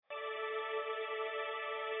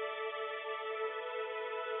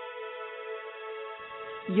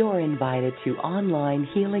You're invited to online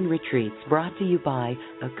healing retreats brought to you by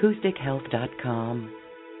AcousticHealth.com.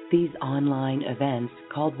 These online events,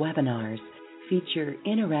 called webinars, feature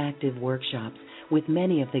interactive workshops with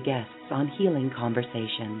many of the guests on healing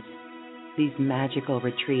conversations. These magical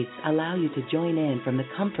retreats allow you to join in from the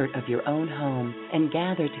comfort of your own home and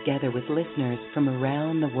gather together with listeners from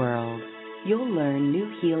around the world. You'll learn new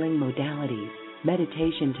healing modalities,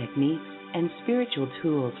 meditation techniques, and spiritual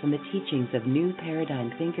tools from the teachings of new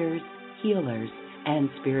paradigm thinkers, healers, and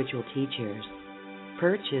spiritual teachers.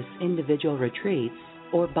 Purchase individual retreats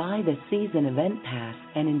or buy the season event pass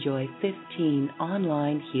and enjoy 15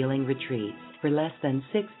 online healing retreats for less than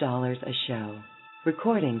 $6 a show.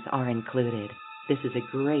 Recordings are included. This is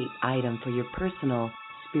a great item for your personal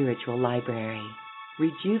spiritual library.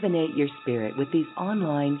 Rejuvenate your spirit with these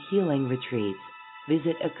online healing retreats.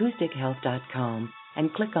 Visit AcousticHealth.com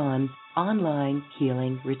and click on Online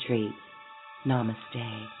Healing Retreats.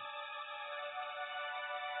 Namaste.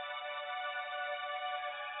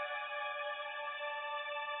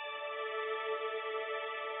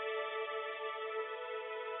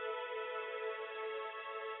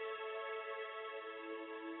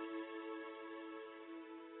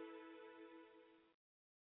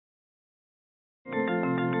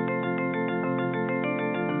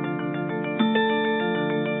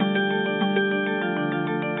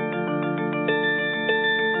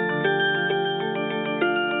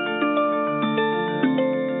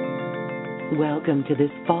 Welcome to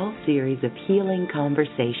this fall series of Healing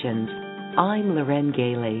Conversations. I'm Loren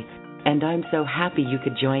Gailey, and I'm so happy you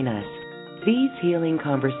could join us. These healing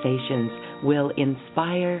conversations will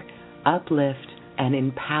inspire, uplift, and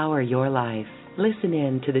empower your life. Listen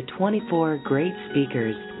in to the 24 great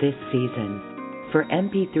speakers this season. For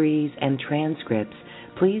MP3s and transcripts,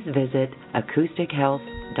 please visit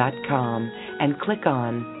AcousticHealth.com and click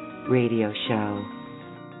on Radio Show.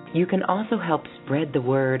 You can also help spread the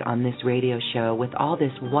word on this radio show with all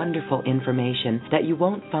this wonderful information that you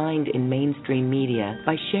won't find in mainstream media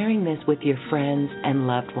by sharing this with your friends and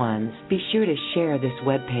loved ones. Be sure to share this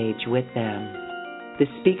webpage with them. The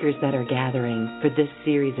speakers that are gathering for this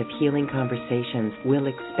series of healing conversations will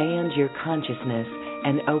expand your consciousness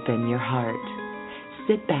and open your heart.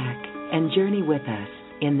 Sit back and journey with us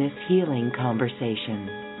in this healing conversation.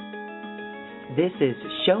 This is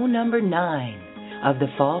show number 9. Of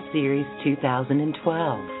the Fall Series 2012.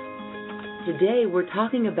 Today we're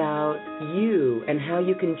talking about you and how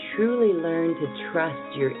you can truly learn to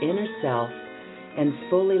trust your inner self and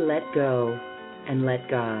fully let go and let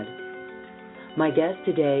God. My guest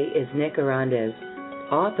today is Nick Arandes,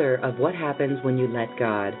 author of What Happens When You Let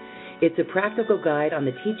God. It's a practical guide on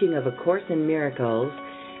the teaching of A Course in Miracles.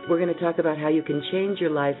 We're going to talk about how you can change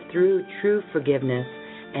your life through true forgiveness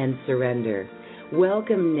and surrender.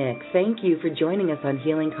 Welcome, Nick. Thank you for joining us on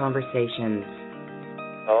Healing Conversations.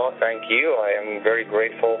 Oh, thank you. I am very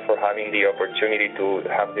grateful for having the opportunity to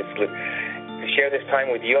have this, to share this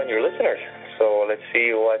time with you and your listeners. So let's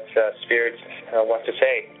see what Spirit wants to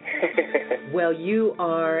say. Well, you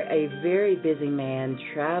are a very busy man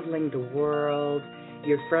traveling the world.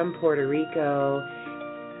 You're from Puerto Rico.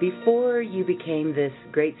 Before you became this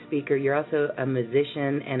great speaker, you're also a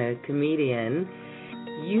musician and a comedian.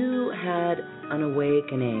 You had an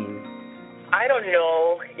awakening. I don't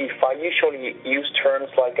know if I usually use terms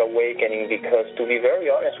like awakening because, to be very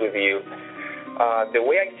honest with you, the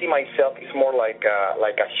way I see myself is more like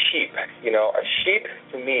a sheep. You know, a sheep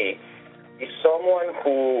to me is someone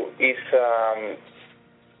who is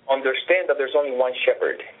understand that there's only one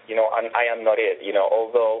shepherd. You know, and I am not it. You know,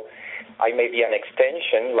 although I may be an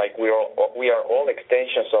extension, like we are all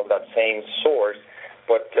extensions of that same source,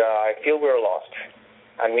 but I feel we're lost.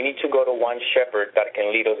 And we need to go to one shepherd that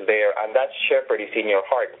can lead us there, and that shepherd is in your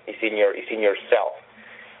heart, is in yourself.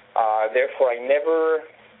 Therefore, I never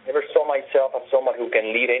saw myself as someone who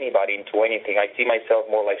can lead anybody into anything. I see myself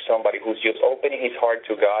more like somebody who's just opening his heart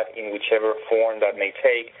to God in whichever form that may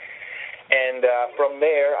take. And from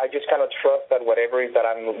there, I just kind of trust that whatever it is that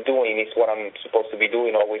I'm doing is what I'm supposed to be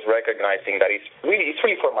doing, always recognizing that it's really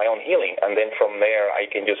for my own healing. And then from there, I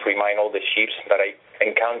can just remind all the sheep that I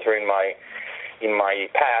encounter in my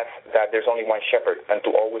path that there's only one shepherd and to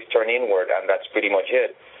always turn inward, and that's pretty much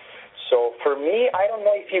it. So for me, I don't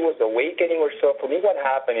know if it was awakening or so. For me, what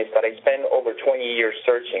happened is that I spent over 20 years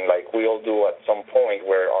searching, like we all do at some point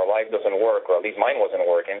where our life doesn't work, or at least mine wasn't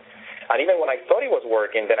working. And even when I thought it was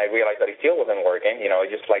working, then I realized that it still wasn't working. You know,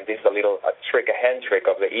 just like this a hand trick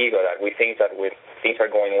of the ego that we think that with things are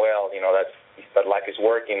going well, you know, that life is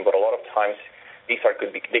working. But a lot of times they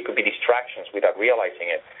could be distractions without realizing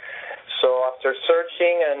it. So after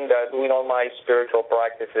searching and doing all my spiritual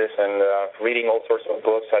practices and reading all sorts of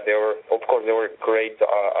books, there were great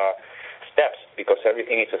steps, because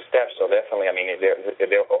everything is a step. So definitely, I mean,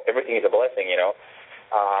 everything is a blessing,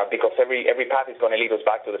 because every path is going to lead us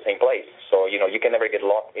back to the same place. So, you can never get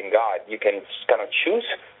lost in God. You can kind of choose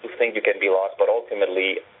to think you can be lost, but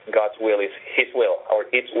ultimately God's will is His will, or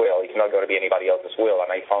its will. It's not going to be anybody else's will,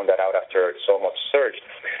 and I found that out after so much search.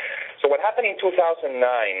 So what happened in 2009,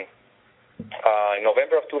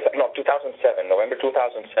 November 2007,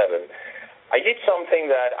 I did something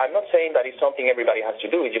that I'm not saying that it's something everybody has to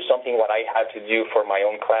do. It's just something what I had to do for my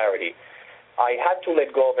own clarity. I had to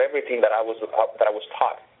let go of everything that I was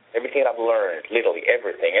taught, everything I've learned, literally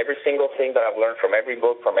everything, every single thing that I've learned from every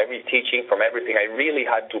book, from every teaching, from everything. I really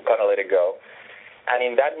had to kind of let it go. And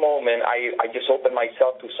in that moment, I just opened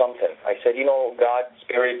myself to something. I said, God,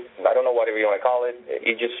 Spirit, I don't know whatever you want to call it.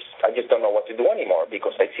 I just don't know what to do anymore,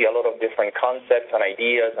 because I see a lot of different concepts and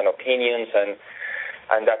ideas and opinions,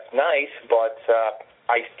 and that's nice, but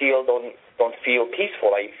I still don't feel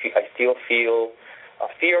peaceful. I still feel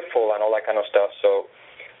fearful and all that kind of stuff. So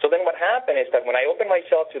then what happened is that when I opened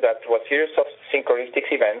myself to that through a series of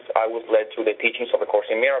synchronistic events, I was led to the teachings of A Course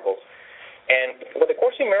in Miracles. And what the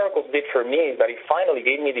Course in Miracles did for me is that it finally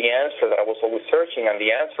gave me the answer that I was always searching, and the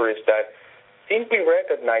answer is that simply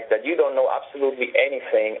recognize that you don't know absolutely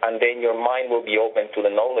anything, and then your mind will be open to the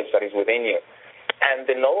knowledge that is within you. And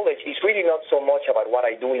the knowledge is really not so much about what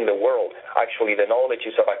I do in the world. Actually, the knowledge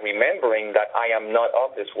is about remembering that I am not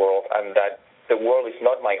of this world, and that the world is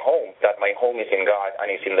not my home, that my home is in God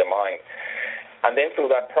and is in the mind. And then through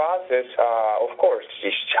that process, of course, you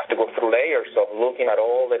have to go through layers of looking at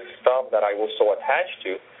all the stuff that I was so attached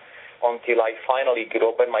to, until I finally could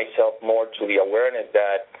open myself more to the awareness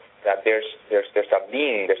that there's a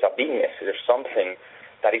being, there's a beingness, there's something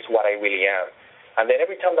that is what I really am. And then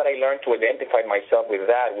every time that I learned to identify myself with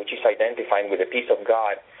that, which is identifying with the peace of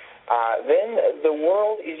God, then the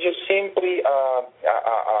world is just simply a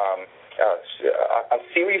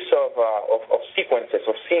series of sequences,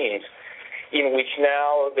 of scenes, in which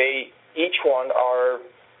now each one are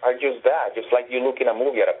just that, just like you look in a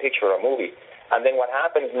movie, at a picture, a movie. And then what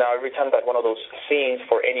happens now, every time that one of those scenes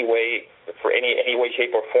for any way,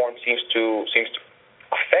 shape, or form seems to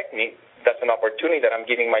affect me, that's an opportunity that I'm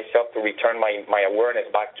giving myself to return my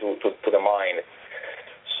awareness back to the mind.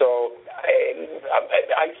 So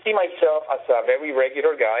I see myself as a very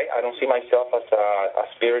regular guy. I don't see myself as a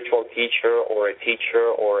spiritual teacher or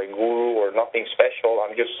a guru or nothing special.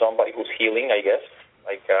 I'm just somebody who's healing, I guess.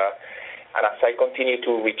 And as I continue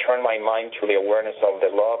to return my mind to the awareness of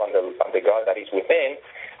the love and the God that is within,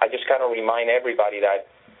 I just kind of remind everybody that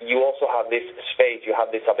you also have this space, you have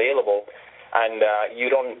this available, and you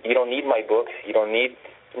don't need my book. You don't need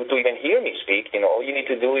to even hear me speak. All you need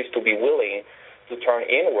to do is to be willing to turn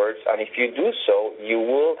inwards, and if you do so, you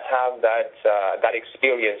will have that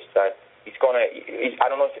experience that it's gonna.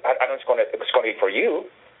 I don't know if it's gonna be for you.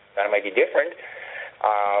 That might be different,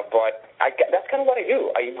 but that's kind of what I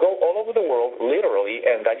do. I go all over the world, literally,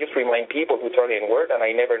 and I just remind people to turn inward. And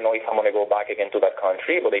I never know if I'm gonna go back again to that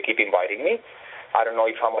country, but they keep inviting me. I don't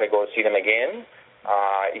know if I'm gonna go see them again.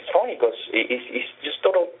 It's funny because it's just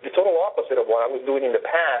the total opposite of what I was doing in the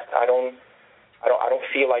past. I don't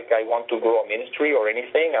feel like I want to grow a ministry or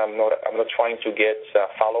anything. I'm not trying to get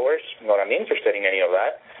followers. I'm interested in any of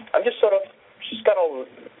that. I'm just kind of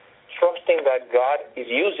trusting that God is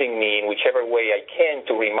using me in whichever way I can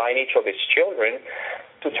to remind each of His children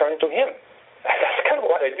to turn to Him. That's kind of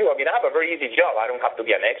what I do. I mean, I have a very easy job. I don't have to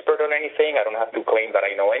be an expert on anything. I don't have to claim that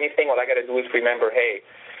I know anything. All I got to do is remember, hey,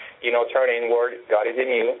 turn inward. God is in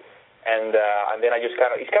you. And then I just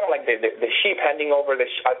it's kind of like the sheep handing over the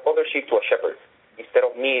other sheep to a shepherd, instead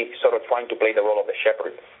of me sort of trying to play the role of the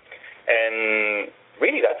shepherd. And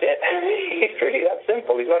really, that's it. It's really that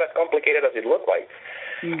simple. It's not as complicated as it looks like.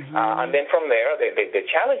 Mm-hmm. And then from there, the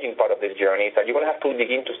challenging part of this journey is that you're going to have to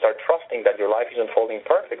begin to start trusting that your life is unfolding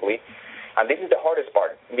perfectly. And this is the hardest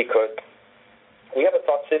part, because we have a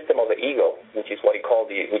thought system of the ego, which is what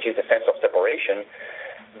which is the sense of separation,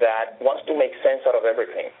 that wants to make sense out of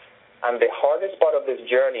everything. And the hardest part of this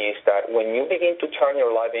journey is that when you begin to turn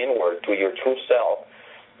your life inward to your true self,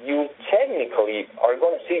 you technically are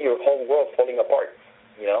going to see your whole world falling apart,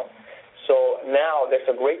 So now there's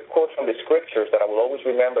a great quote from the scriptures that I will always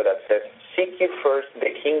remember that says, "Seek you first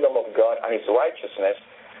the kingdom of God and His righteousness,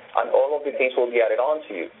 and all of the things will be added on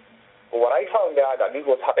to you." But what I found out, that this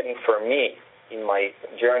was happening for me in my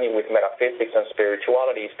journey with metaphysics and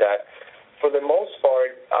spirituality, is that for the most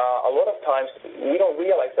part, a lot of times we don't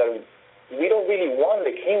realize that we don't really want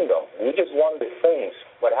the kingdom. We just want the things.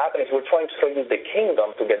 What happens is we're trying to use the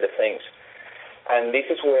kingdom to get the things. And this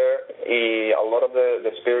is where a lot of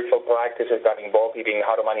the spiritual practices that involve even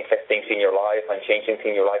how to manifest things in your life and change things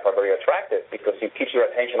in your life are very attractive because it keeps your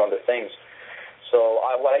attention on the things. So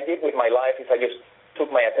what I did with my life is I just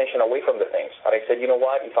took my attention away from the things. And I said, you know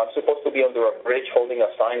what, if I'm supposed to be under a bridge holding a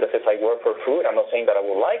sign that says I work for food, I'm not saying that I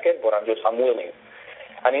will like it, but I'm willing.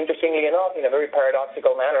 And interestingly enough, in a very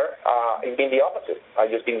paradoxical manner, it's been the opposite.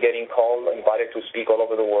 I've just been getting called, invited to speak all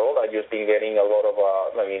over the world. I've just been getting a lot of,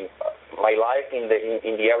 my life in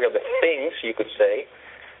the area of the things, you could say,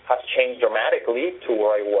 has changed dramatically to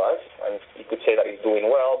where I was. And you could say that it's doing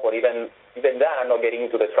well, but even that, I'm not getting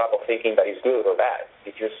into the trap of thinking that it's good or bad.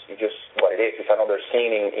 It's just what it is. It's another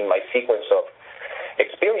scene in my sequence of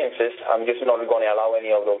experiences. I'm just not going to allow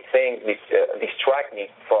any of those things distract me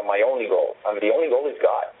from my only goal. And the only goal is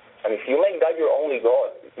God. And if you make that your only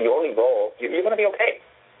goal, you're going to be okay,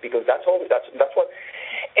 because that's what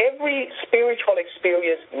every spiritual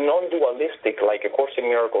experience, non-dualistic, like A Course in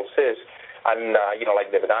Miracles is, and like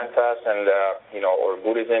the Vedantas and or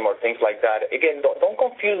Buddhism or things like that. Again, don't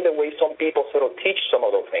confuse the way some people sort of teach some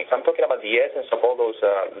of those things. I'm talking about the essence of all those,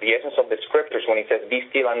 the essence of the scriptures when it says, "Be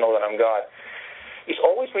still and know that I'm God." It's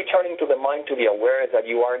always returning to the mind to the awareness that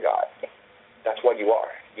you are God. That's what you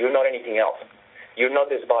are. You're not anything else. You're not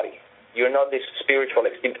this body. You're not this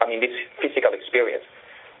this physical experience.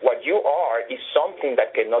 What you are is something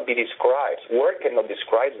that cannot be described. Word cannot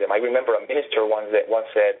describe them. I remember a minister once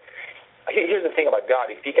said, here's the thing about God.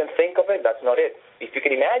 If you can think of it, that's not it. If you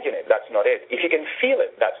can imagine it, that's not it. If you can feel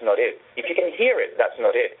it, that's not it. If you can hear it, that's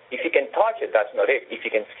not it. If you can touch it, that's not it. If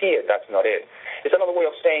you can see it, that's not it. It's another way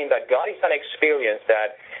of saying that God is an experience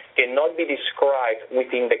that cannot be described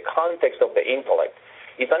within the context of the intellect.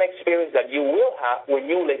 It's an experience that you will have when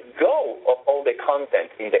you let go of all the content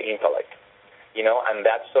in the intellect. And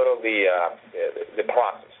that's sort of the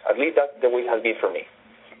process. At least that's the way it has been for me.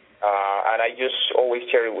 And I just always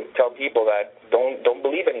tell people that don't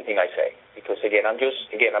believe anything I say, because again I'm just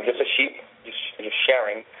a sheep, just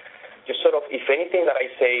sharing. Just sort of, if anything that I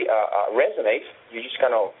say resonates, you just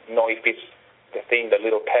kind of know if it's the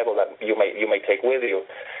little pebble that you may take with you.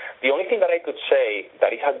 The only thing that I could say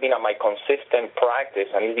that it has been my consistent practice,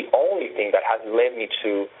 and is the only thing that has led me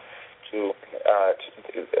to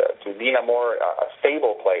be in a more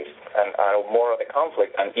stable place and more of the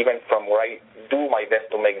conflict, and even from where I do my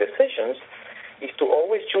best to make decisions, is to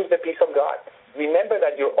always choose the peace of God. Remember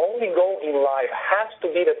that your only goal in life has to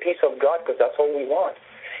be the peace of God, because that's all we want.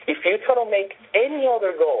 If you try to make any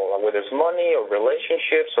other goal, whether it's money or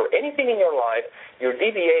relationships or anything in your life, you're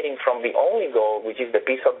deviating from the only goal, which is the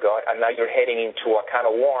peace of God, and now you're heading into a kind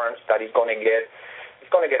of worms that is going to get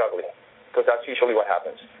ugly, because that's usually what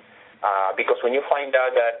happens. Because when you find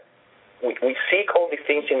out that we seek all the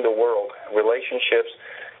things in the world, relationships,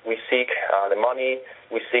 we seek the money,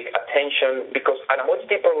 we seek attention, because at a much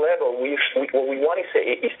deeper level, what we want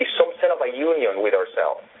is some sense of a union with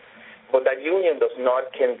ourselves. But that union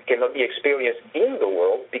cannot be experienced in the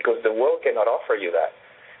world, because the world cannot offer you that.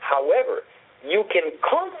 However, you can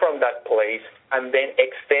come from that place and then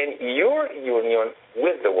extend your union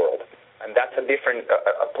with the world. And that's a different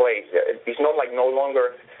place. It's not like no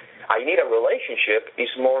longer I need a relationship.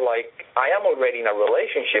 It's more like I am already in a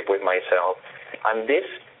relationship with myself, and this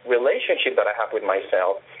relationship that I have with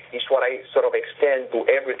myself is what I sort of extend to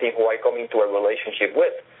everything who I come into a relationship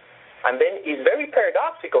with. And then it's very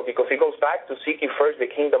paradoxical, because it goes back to seeking first the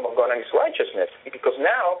kingdom of God and His righteousness. Because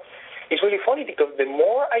now it's really funny, because the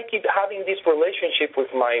more I keep having this relationship with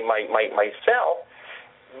myself,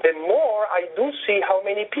 the more I do see how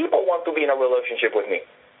many people want to be in a relationship with me.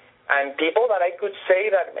 And people that I could say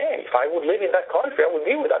that, man, if I would live in that country, I would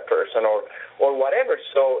be with that person or whatever.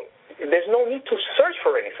 So there's no need to search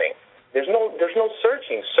for anything. There's no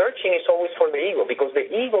searching. Searching is always for the ego, because the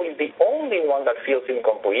ego is the only one that feels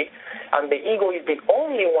incomplete, and the ego is the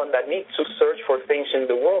only one that needs to search for things in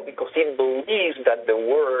the world, because it believes that the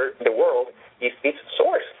world is its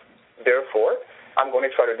source. Therefore, I'm going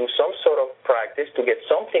to try to do some sort of practice to get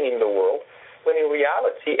something in the world, when in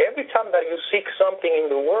reality, every time that you seek something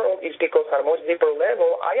in the world is because at a much deeper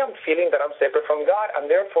level, I am feeling that I'm separate from God,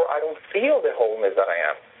 and therefore I don't feel the wholeness that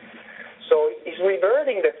I am. So it's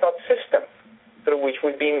reverting the thought system through which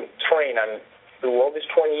we've been trained, and through all these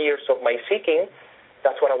 20 years of my seeking,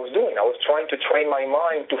 that's what I was doing. I was trying to train my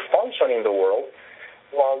mind to function in the world,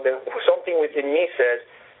 while something within me says,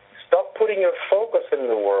 stop putting your focus in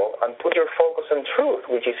the world and put your focus on truth,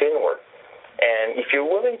 which is inward. And if you're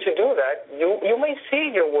willing to do that, you may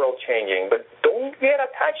see your world changing, but don't get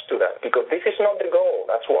attached to that, because this is not the goal.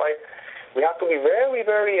 That's why we have to be very,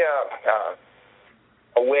 very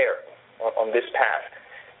aware on this path.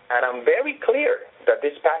 And I'm very clear that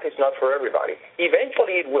this path is not for everybody.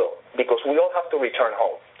 Eventually it will, because we all have to return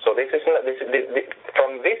home. So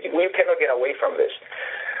from this, we cannot get away from this.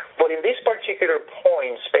 But in this particular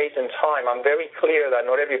point, space and time, I'm very clear that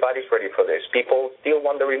not everybody's ready for this. People still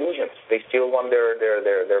want their illusions. They still want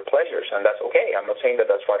their pleasures, and that's okay. I'm not saying that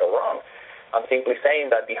that's right or wrong. I'm simply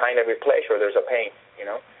saying that behind every pleasure, there's a pain,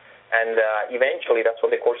 And eventually, that's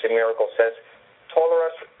what the Course in Miracles says.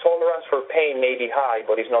 Tolerance for pain may be high,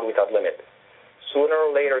 but it's not without limit. Sooner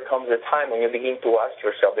or later comes the time when you begin to ask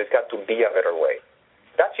yourself, there's got to be a better way.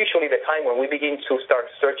 That's usually the time when we begin to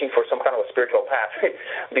start searching for some kind of a spiritual path,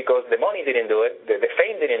 because the money didn't do it, the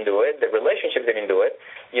fame didn't do it, the relationship didn't do it,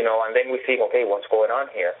 and then we think, okay, what's going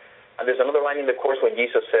on here? And there's another line in the Course when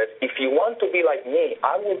Jesus says, if you want to be like me,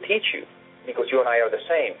 I will teach you, because you and I are the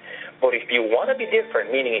same. But if you want to be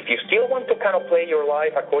different, meaning if you still want to kind of play your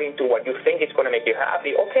life according to what you think is going to make you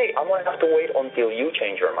happy, okay, I'm going to have to wait until you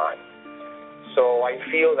change your mind. So I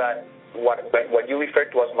feel that what you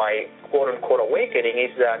referred to as my quote-unquote awakening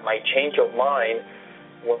is that my change of mind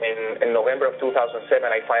when in November of 2007,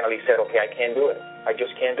 I finally said, okay, I can't do it. I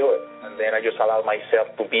just can't do it. And then I just allowed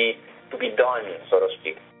myself to be done, so to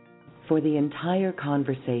speak. For the entire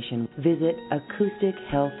conversation, visit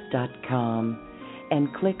acoustichealth.com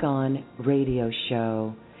and click on Radio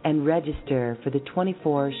Show and register for the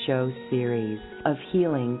 24-show series of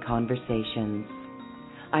healing conversations.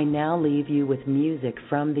 I now leave you with music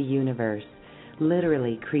from the universe,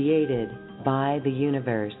 literally created by the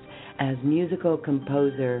universe, as musical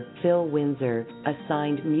composer Phil Windsor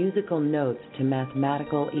assigned musical notes to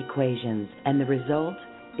mathematical equations, and the result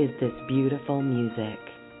is this beautiful music.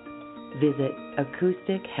 Visit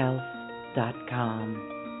acoustichealth.com.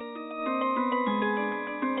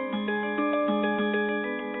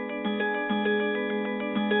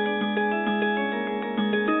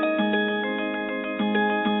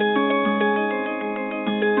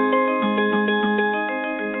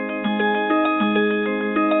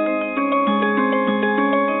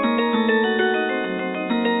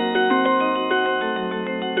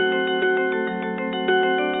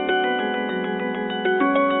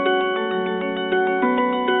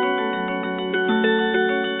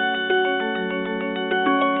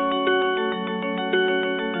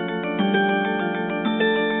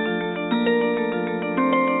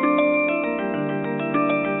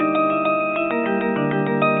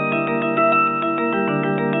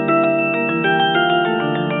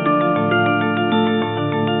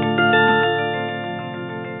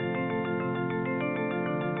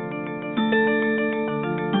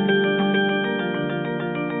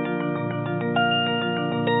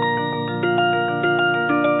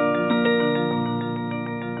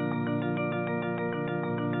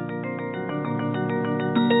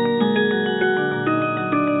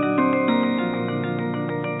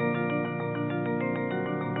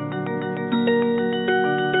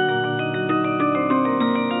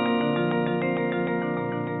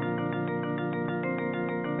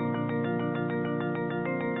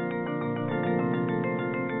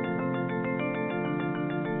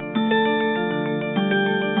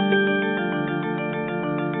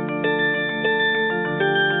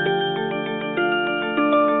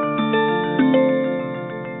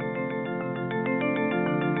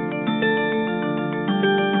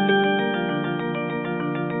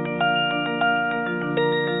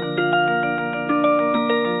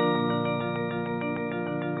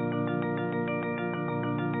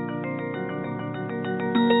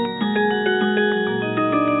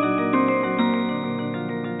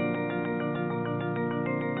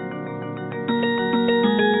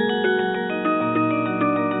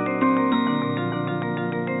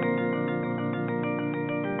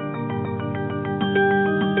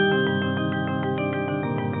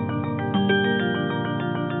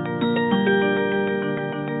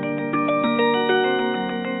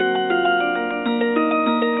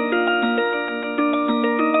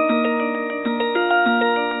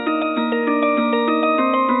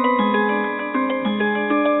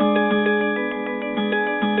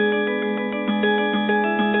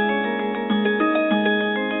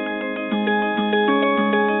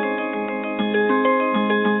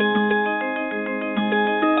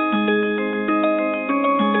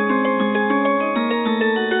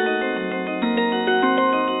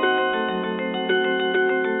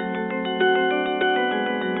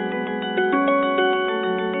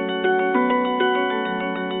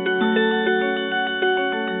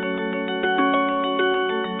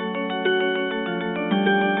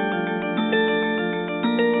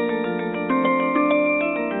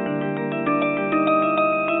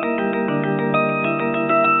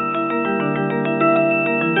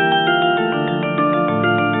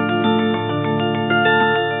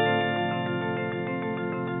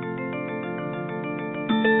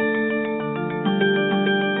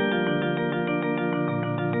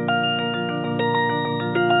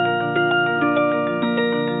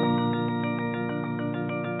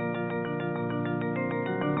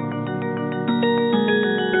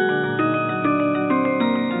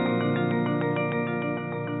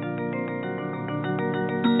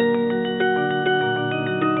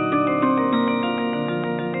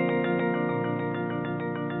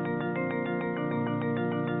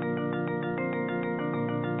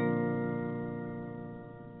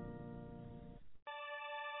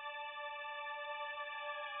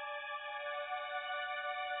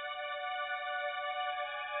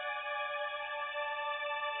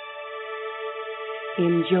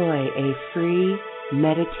 Enjoy a free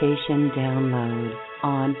meditation download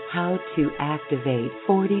on how to activate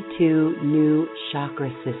 42 new chakra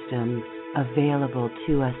systems available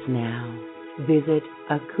to us now. Visit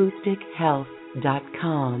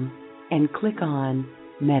acoustichealth.com and click on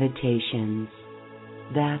Meditations.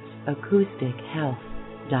 That's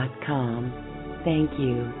acoustichealth.com. Thank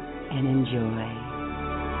you and enjoy.